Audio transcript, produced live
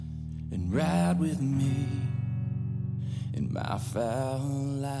and ride with me in my foul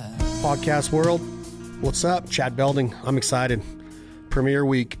life. Podcast world, what's up? Chad Belding. I'm excited. Premiere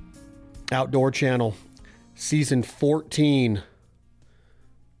week, Outdoor Channel, season 14.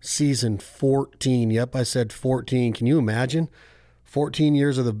 Season 14. Yep, I said 14. Can you imagine? 14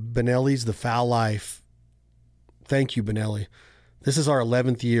 years of the Benellis, the Fowl life. Thank you, Benelli. This is our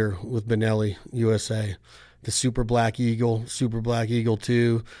 11th year with Benelli USA. The Super Black Eagle, Super Black Eagle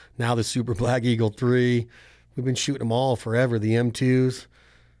 2, now the Super Black Eagle 3. We've been shooting them all forever, the M2s.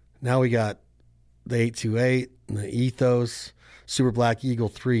 Now we got the 828 and the Ethos, Super Black Eagle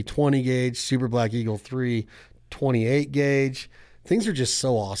 3 20 gauge, Super Black Eagle 3 28 gauge. Things are just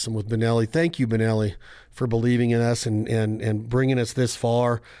so awesome with Benelli. Thank you, Benelli, for believing in us and bringing us this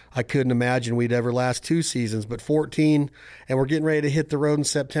far. I couldn't imagine we'd ever last 2 seasons, but 14, and we're getting ready to hit the road in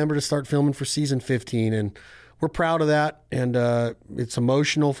September to start filming for season 15, and we're proud of that, and it's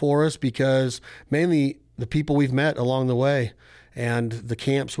emotional for us because mainly the people we've met along the way and the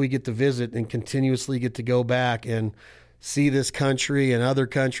camps we get to visit and continuously get to go back and see this country and other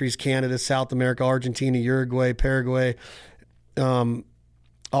countries, Canada, South America, Argentina, Uruguay, Paraguay,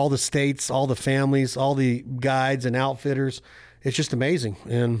 all the states, all the families, all the guides and outfitters. It's just amazing.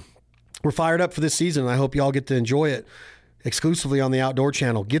 And we're fired up for this season. And I hope you all get to enjoy it exclusively on the Outdoor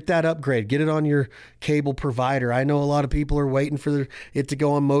Channel. Get that upgrade. Get it on your cable provider. I know a lot of people are waiting for it to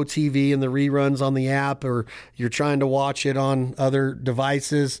go on MoTV and the reruns on the app, or you're trying to watch it on other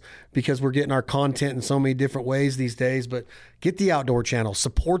devices because we're getting our content in so many different ways these days. But get the Outdoor Channel.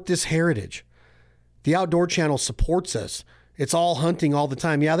 Support this heritage. The Outdoor Channel supports us. It's all hunting all the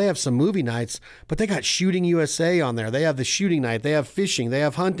time. Yeah, they have some movie nights, but they got Shooting USA on there. They have the shooting night. They have fishing. They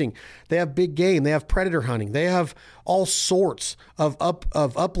have hunting. They have big game. They have predator hunting. They have all sorts of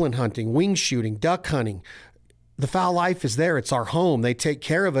upland hunting, wing shooting, duck hunting. The Fowl life is there. It's our home. They take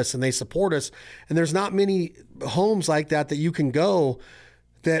care of us and they support us. And there's not many homes like that you can go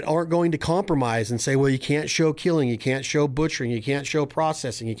that aren't going to compromise and say, well, you can't show killing. You can't show butchering. You can't show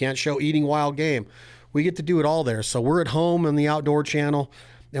processing. You can't show eating wild game. We get to do it all there. So we're at home on the Outdoor Channel,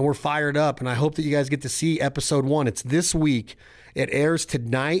 and we're fired up, and I hope that you guys get to see episode 1. It's this week. It airs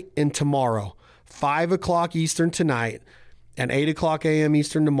tonight and tomorrow, 5 o'clock Eastern tonight and 8 o'clock a.m.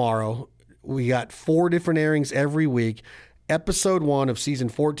 Eastern tomorrow. We got 4 different airings every week. Episode 1 of season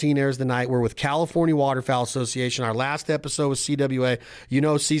 14 airs tonight. We're with California Waterfowl Association. Our last episode was CWA. You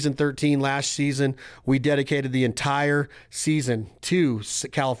know, season 13 last season, we dedicated the entire season to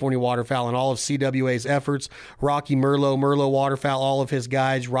California Waterfowl and all of CWA's efforts. Rocky Merlot Waterfowl, all of his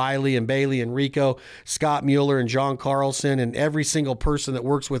guides, Riley and Bailey and Rico, Scott Mueller and John Carlson, and every single person that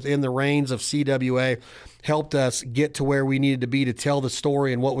works within the reins of CWA helped us get to where we needed to be to tell the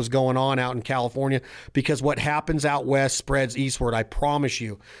story and what was going on out in California, because what happens out west spreads eastward. I promise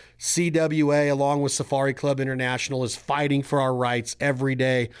you. CWA, along with Safari Club International, is fighting for our rights every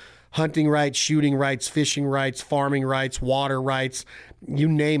day. Hunting rights, shooting rights, fishing rights, farming rights, water rights, you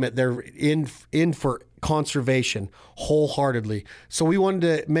name it. They're in for conservation wholeheartedly. So we wanted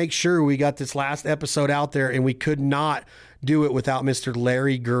to make sure we got this last episode out there, and we could not do it without Mr.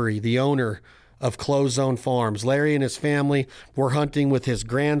 Larry Gurry, the owner of Closed Zone Farms. Larry and his family were hunting with his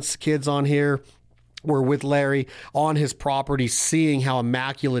grandkids on here. We're with Larry on his property, seeing how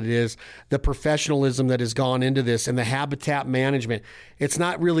immaculate it is, the professionalism that has gone into this, and the habitat management. It's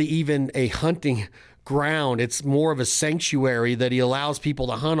not really even a hunting ground. It's more of a sanctuary that he allows people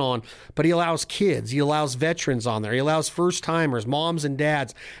to hunt on, but he allows kids. He allows veterans on there. He allows first-timers, moms and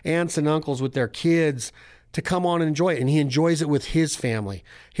dads, aunts and uncles with their kids to come on and enjoy it. And he enjoys it with his family,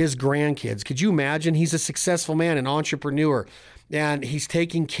 his grandkids. Could you imagine? He's a successful man, an entrepreneur, and he's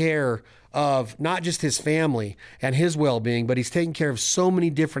taking care of not just his family and his well-being, but he's taking care of so many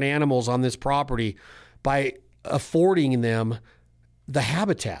different animals on this property by affording them the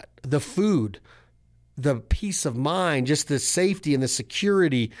habitat, the food, the peace of mind, just the safety and the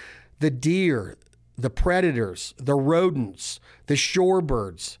security, the deer, the predators, the rodents, the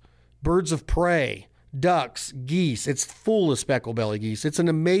shorebirds, birds of prey, ducks, geese. It's full of speckled belly geese. It's an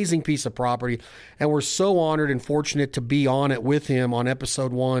amazing piece of property, and we're so honored and fortunate to be on it with him on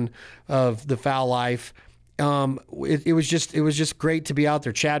episode 1 of The Fowl Life. It was just great to be out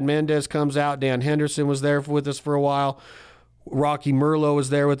there. Chad Mendez comes out. Dan Henderson was there with us for a while. Rocky Merlot was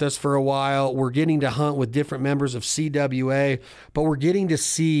there with us for a while. We're getting to hunt with different members of CWA, but we're getting to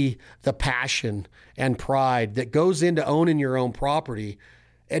see the passion and pride that goes into owning your own property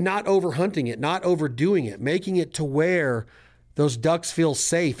and not overhunting it, not overdoing it, making it to where those ducks feel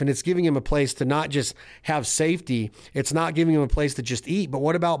safe, and it's giving them a place to not just have safety. It's not giving them a place to just eat, but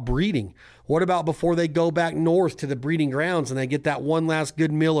what about breeding? What about before they go back north to the breeding grounds and they get that one last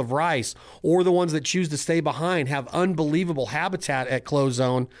good meal of rice, or the ones that choose to stay behind have unbelievable habitat at closed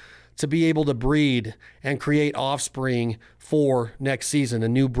zone to be able to breed and create offspring for next season, a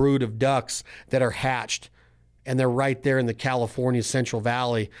new brood of ducks that are hatched, and they're right there in the California Central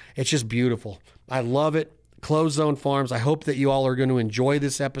Valley. It's just beautiful. I love it. Closed Zone Farms. I hope that you all are going to enjoy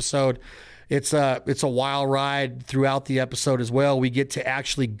this episode. It's a wild ride throughout the episode as well. We get to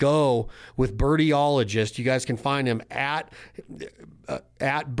actually go with Birdieologist. You guys can find him at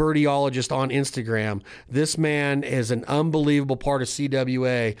Birdieologist on Instagram. This man is an unbelievable part of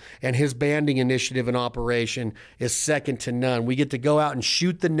CWA, and his banding initiative and operation is second to none. We get to go out and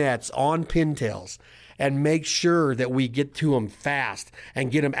shoot the nets on pintails and make sure that we get to them fast and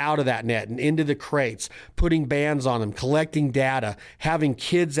get them out of that net and into the crates, putting bands on them, collecting data, having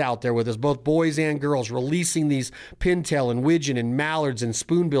kids out there with us, both boys and girls, releasing these pintail and widgeon and mallards and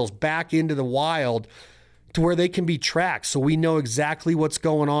spoonbills back into the wild to where they can be tracked, so we know exactly what's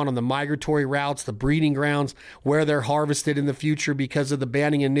going on the migratory routes, the breeding grounds, where they're harvested in the future because of the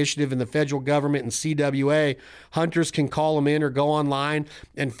banding initiative in the federal government and CWA. Hunters can call them in or go online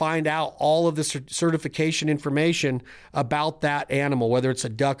and find out all of the certification information about that animal, whether it's a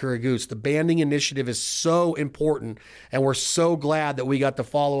duck or a goose. The banding initiative is so important, and we're so glad that we got to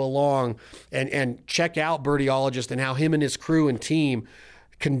follow along and check out Birdieologist and how him and his crew and team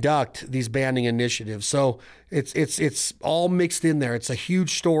conduct these banding initiatives. So it's all mixed in there. It's a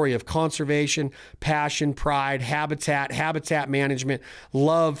huge story of conservation, passion, pride, habitat management,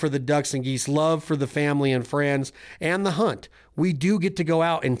 love for the ducks and geese, love for the family and friends, and the hunt. We do get to go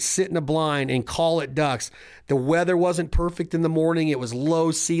out and sit in a blind and call it ducks. The weather wasn't perfect in the morning. It was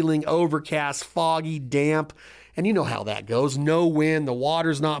low ceiling, overcast, foggy, damp. And you know how that goes. No wind. The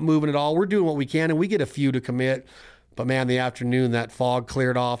water's not moving at all. We're doing what we can, and we get a few to commit. But man, the afternoon, that fog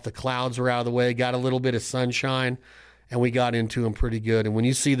cleared off. The clouds were out of the way, got a little bit of sunshine, and we got into them pretty good. And when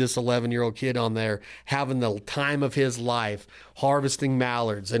you see this 11-year-old kid on there having the time of his life, harvesting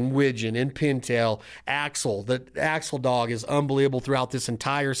mallards and widgeon and pintail, Axel, the Axel dog is unbelievable throughout this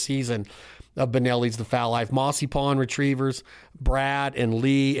entire season of Benelli's The Fowl Life. Mossy Pond Retrievers, Brad and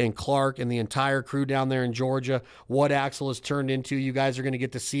Lee and Clark and the entire crew down there in Georgia. What Axel has turned into, you guys are going to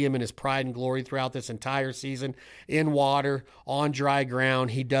get to see him in his pride and glory throughout this entire season. In water, on dry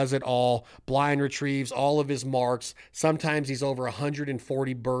ground, he does it all. Blind retrieves all of his marks. Sometimes he's over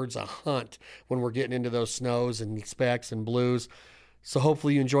 140 birds a hunt when we're getting into those snows and specks and blues. So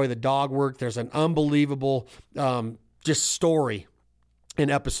hopefully you enjoy the dog work. There's an unbelievable just story in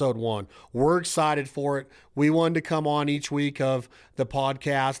episode 1. We're excited for it. We wanted to come on each week of the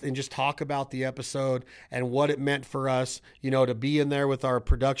podcast and just talk about the episode and what it meant for us, to be in there with our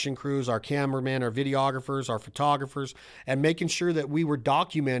production crews, our cameramen, our videographers, our photographers, and making sure that we were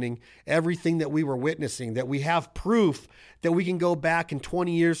documenting everything that we were witnessing, that we have proof that we can go back in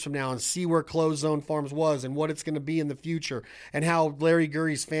 20 years from now and see where Closed Zone Farms was and what it's going to be in the future, and how Larry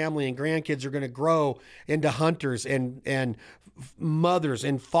Gurry's family and grandkids are going to grow into hunters and mothers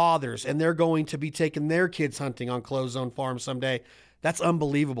and fathers, and they're going to be taking their kids hunting on Closed Zone Farms someday. That's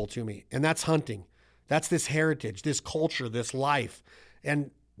unbelievable to me. And that's hunting. That's this heritage, this culture, this life. And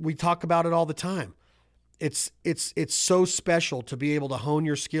we talk about it all the time. It's so special to be able to hone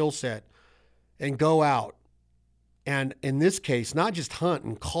your skill set and go out. And in this case, not just hunt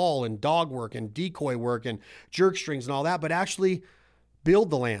and call and dog work and decoy work and jerk strings and all that, but actually build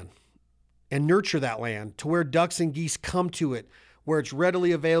the land and nurture that land to where ducks and geese come to it, where it's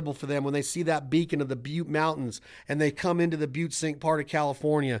readily available for them when they see that beacon of the Butte Mountains and they come into the Butte Sink part of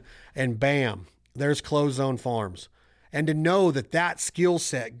California, and bam, there's Closed Zone Farms. And to know that that skill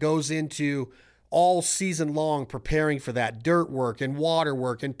set goes into all season long preparing for that dirt work and water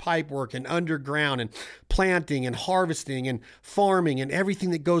work and pipe work and underground and planting and harvesting and farming and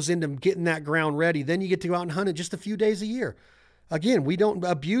everything that goes into getting that ground ready. Then you get to go out and hunt it just a few days a year. Again, we don't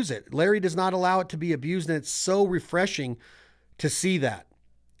abuse it. Larry does not allow it to be abused, and it's so refreshing to see that.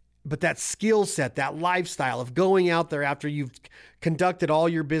 But that skill set, that lifestyle of going out there after you've conducted all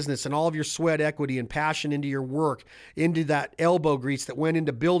your business and all of your sweat equity and passion into your work, into that elbow grease that went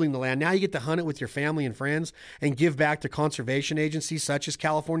into building the land. Now you get to hunt it with your family and friends and give back to conservation agencies such as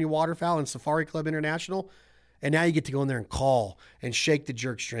California Waterfowl and Safari Club International. And now you get to go in there and call and shake the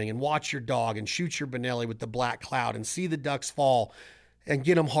jerk string and watch your dog and shoot your Benelli with the black cloud and see the ducks fall and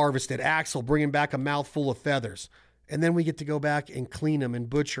get them harvested. Axel bringing back a mouthful of feathers. And then we get to go back and clean them and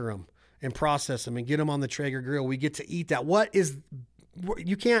butcher them and process them and get them on the Traeger grill. We get to eat that.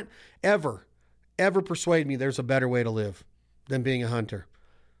 You can't ever persuade me there's a better way to live. than being a hunter.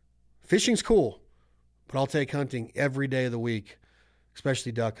 Fishing's cool, but I'll take hunting every day of the week,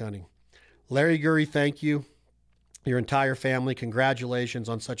 especially duck hunting. Larry Gurry, thank you. Your entire family, congratulations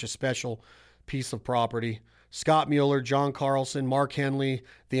on such a special piece of property. Scott Mueller, John Carlson, Mark Henley,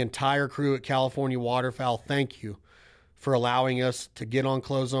 the entire crew at California Waterfowl, thank you for allowing us to get on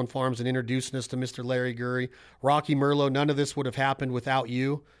Close Zone Farms and introducing us to Mr. Larry Gurry. Rocky Merlot, none of this would have happened without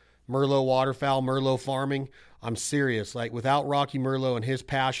you. Merlot Waterfowl, Merlot Farming. I'm serious. Like, without Rocky Merlot and his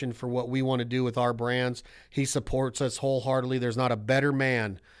passion for what we want to do with our brands, he supports us wholeheartedly. There's not a better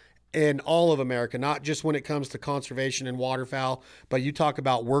man in all of America, not just when it comes to conservation and waterfowl, but you talk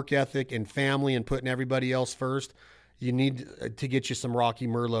about work ethic and family and putting everybody else first. You need to get you some Rocky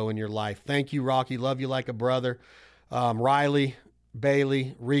Merlot in your life. Thank you, Rocky. Love you like a brother. Riley,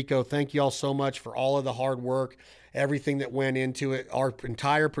 Bailey, Rico, thank you all so much for all of the hard work, everything that went into it. Our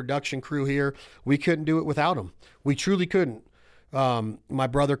entire production crew here, we couldn't do it without them. We truly couldn't. My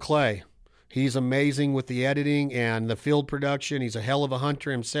brother Clay, he's amazing with the editing and the field production. He's a hell of a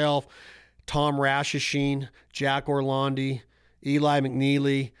hunter himself. Tom Rashashine, Jack Orlandi, Eli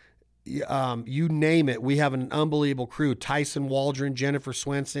McNeely, you name it. We have an unbelievable crew. Tyson Waldron, Jennifer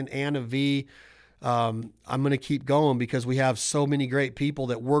Swenson, Anna V. I'm going to keep going because we have so many great people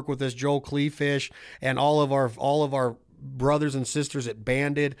that work with us. Joel Cleefish and all of our brothers and sisters at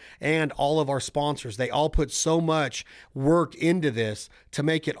Banded and all of our sponsors. They all put so much work into this to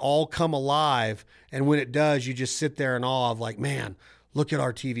make it all come alive. And when it does, you just sit there in awe of like, man, look at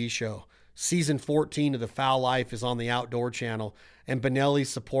our TV show. Season 14 of The Fowl Life is on the Outdoor Channel, and Benelli's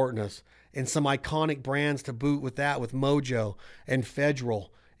supporting us. And some iconic brands to boot with that, with Mojo and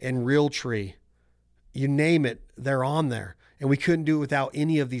Federal and Realtree. You name it, they're on there. And we couldn't do it without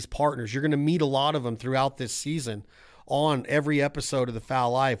any of these partners. You're going to meet a lot of them throughout this season on every episode of The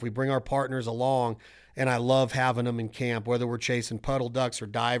Fowl Life. We bring our partners along, and I love having them in camp, whether we're chasing puddle ducks or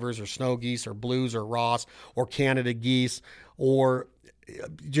divers or snow geese or blues or Ross or Canada geese or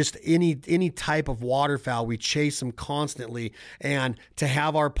just any type of waterfowl. We chase them constantly, and to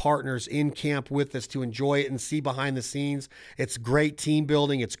have our partners in camp with us to enjoy it and see behind the scenes, it's great team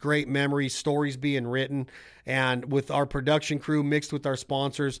building. It's great memories, stories being written. And with our production crew mixed with our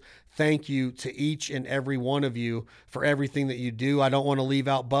sponsors, thank you to each and every one of you for everything that you do. I don't want to leave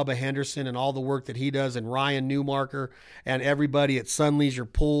out Bubba Henderson and all the work that he does, and Ryan Newmarker and everybody at Sun Leisure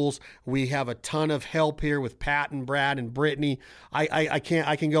Pools. We have a ton of help here with Pat and Brad and Brittany. I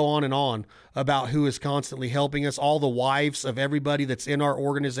can go on and on about who is constantly helping us. All the wives of everybody that's in our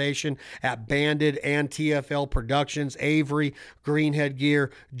organization at Banded and TFL Productions, Avery, Greenhead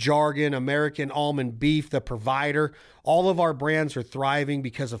Gear, Jargon, American Almond Beef, the provider. All of our brands are thriving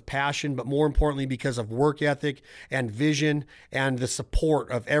because of passion, but more importantly, because of work ethic and vision and the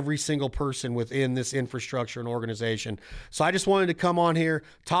support of every single person within this infrastructure and organization. So I just wanted to come on here,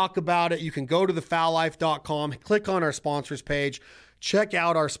 talk about it. You can go to thefowllife.com, click on our sponsors page, check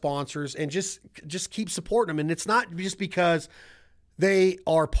out our sponsors, and just keep supporting them. And it's not just because they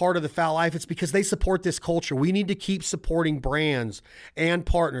are part of the Fowl Life. It's because they support this culture. We need to keep supporting brands and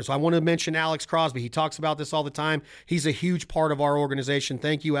partners. I want to mention Alex Crosby. He talks about this all the time. He's a huge part of our organization.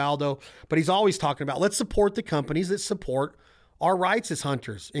 Thank you, Aldo. But he's always talking about, let's support the companies that support our rights as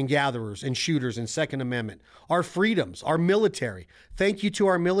hunters and gatherers and shooters and Second Amendment, our freedoms, our military. Thank you to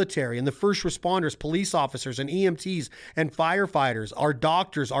our military and the first responders, police officers and EMTs and firefighters, our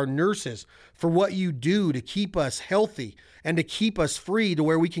doctors, our nurses, for what you do to keep us healthy and to keep us free to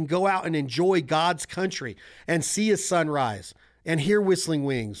where we can go out and enjoy God's country and see a sunrise and hear whistling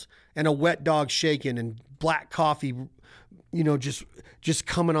wings and a wet dog shaking and black coffee, just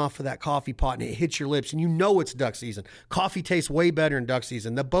coming off of that coffee pot, and it hits your lips, and you know it's duck season. Coffee tastes way better in duck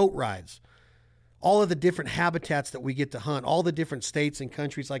season. The boat rides, all of the different habitats that we get to hunt, all the different states and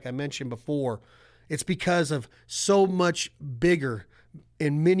countries like I mentioned before, it's because of so much bigger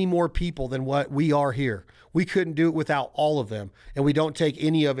and many more people than what we are here. We couldn't do it without all of them, and we don't take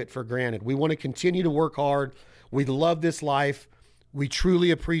any of it for granted. We want to continue to work hard. We love this life. We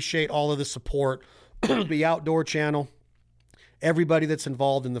truly appreciate all of the support. The Outdoor Channel, everybody that's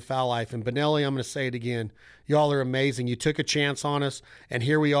involved in the Fowl Life. And Benelli, I'm going to say it again. Y'all are amazing. You took a chance on us, and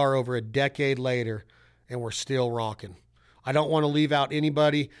here we are over a decade later, and we're still rocking. I don't want to leave out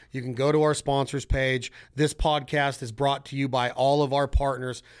anybody. You can go to our sponsors page. This podcast is brought to you by all of our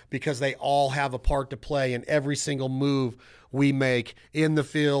partners because they all have a part to play in every single move we make in the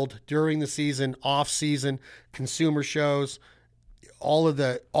field, during the season, off season, consumer shows, all of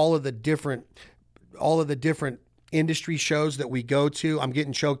the different industry shows that we go to. I'm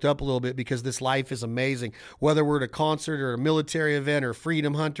getting choked up a little bit because this life is amazing. Whether we're at a concert or a military event or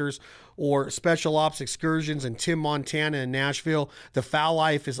Freedom Hunters or special ops excursions in Tim, Montana and Nashville, the Fowl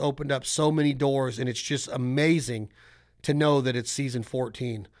Life has opened up so many doors, and it's just amazing to know that it's season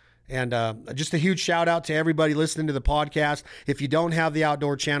 14. And just a huge shout out to everybody listening to the podcast. If you don't have the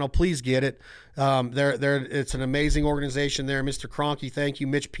Outdoor Channel, please get it. It's an amazing organization there. Mr. Cronky, thank you.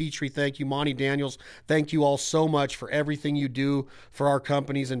 Mitch Petrie, thank you. Monty Daniels, thank you all so much for everything you do for our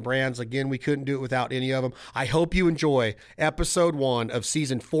companies and brands. Again, we couldn't do it without any of them. I hope you enjoy episode 1 of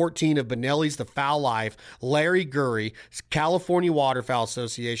season 14 of Benelli's The Fowl Life. Larry Gurry, California Waterfowl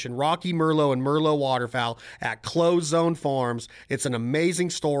Association, Rocky Merlot and Merlot Waterfowl at Closed Zone Farms. It's an amazing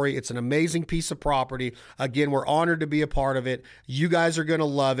story. It's an amazing piece of property. Again, we're honored to be a part of it. You guys are going to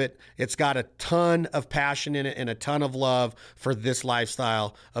love it. It's got a ton of passion in it and a ton of love for this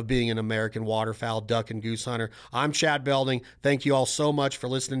lifestyle of being an American waterfowl, duck, and goose hunter. I'm Chad Belding. Thank you all so much for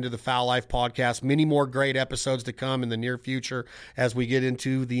listening to the Fowl Life podcast. Many more great episodes to come in the near future as we get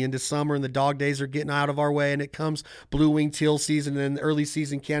into the end of summer and the dog days are getting out of our way and it comes blue wing teal season and then early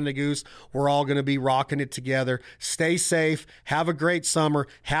season Canada goose. We're all going to be rocking it together. Stay safe. Have a great summer.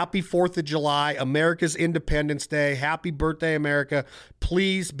 Happy 4th of July, America's Independence Day. Happy birthday, America.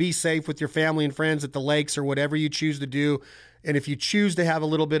 Please be safe with your family and friends at the lakes or whatever you choose to do. And if you choose to have a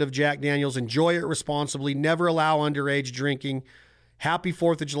little bit of Jack Daniels, enjoy it responsibly. Never allow underage drinking. Happy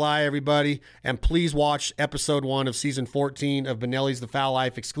 4th of July, everybody. And please watch episode 1 of season 14 of Benelli's The Fowl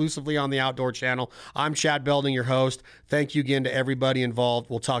Life exclusively on the Outdoor Channel. I'm Chad Belding, your host. Thank you again to everybody involved.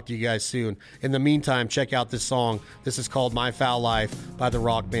 We'll talk to you guys soon. In the meantime, check out this song. This is called My Fowl Life by the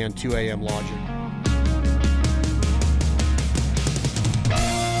rock band 2AM Logic.